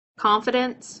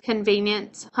Confidence,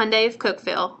 convenience, Hyundai of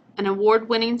Cookeville, an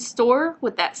award-winning store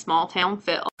with that small-town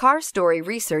feel. Car Story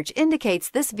research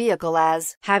indicates this vehicle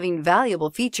as having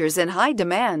valuable features in high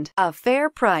demand, a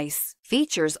fair price.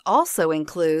 Features also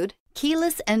include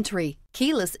keyless entry,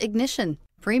 keyless ignition,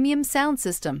 premium sound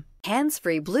system,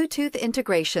 hands-free Bluetooth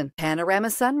integration, panorama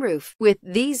sunroof. With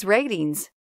these ratings,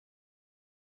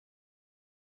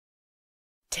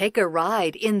 take a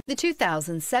ride in the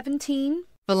 2017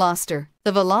 Veloster.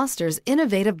 The Veloster's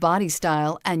innovative body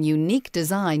style and unique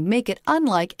design make it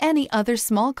unlike any other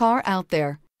small car out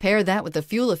there. Pair that with the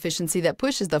fuel efficiency that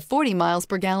pushes the 40 miles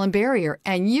per gallon barrier,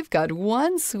 and you've got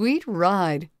one sweet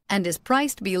ride, and is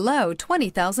priced below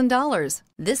 $20,000.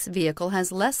 This vehicle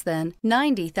has less than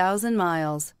 90,000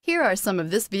 miles. Here are some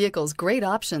of this vehicle's great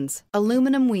options: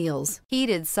 aluminum wheels,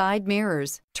 heated side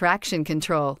mirrors, traction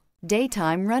control,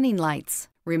 daytime running lights,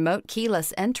 remote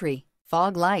keyless entry,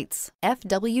 fog lights,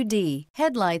 FWD,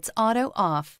 headlights auto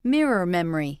off, mirror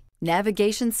memory,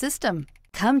 navigation system.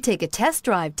 Come take a test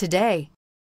drive today.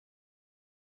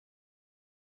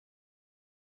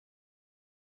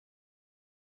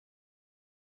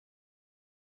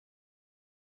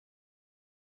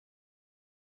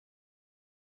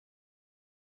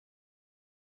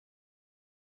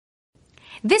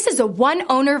 This is a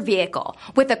one-owner vehicle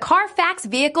with a CARFAX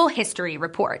Vehicle History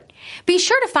Report. Be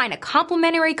sure to find a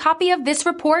complimentary copy of this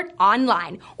report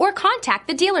online or contact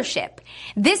the dealership.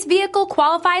 This vehicle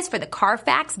qualifies for the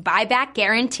CARFAX Buyback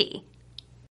Guarantee.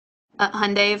 At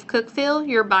Hyundai of Cookeville,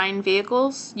 you're buying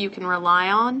vehicles you can rely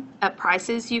on at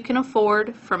prices you can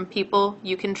afford from people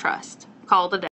you can trust. Call today.